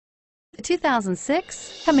The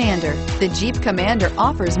 2006 Commander. The Jeep Commander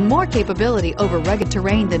offers more capability over rugged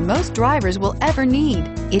terrain than most drivers will ever need.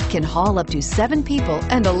 It can haul up to 7 people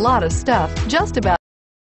and a lot of stuff just about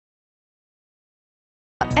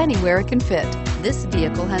anywhere it can fit. This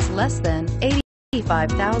vehicle has less than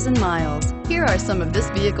 85,000 miles. Here are some of this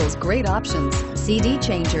vehicle's great options: CD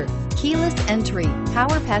changer, keyless entry,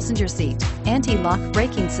 power passenger seat, anti-lock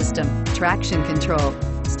braking system, traction control,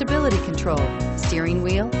 stability control, steering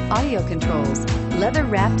wheel audio controls,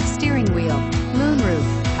 leather-wrapped steering wheel,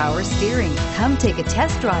 moonroof, power steering. Come take a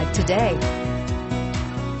test drive today.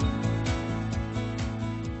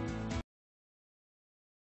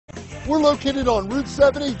 We're located on Route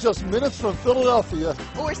 70, just minutes from Philadelphia.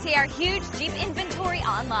 Or see our huge Jeep inventory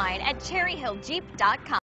online at cherryhilljeep.com.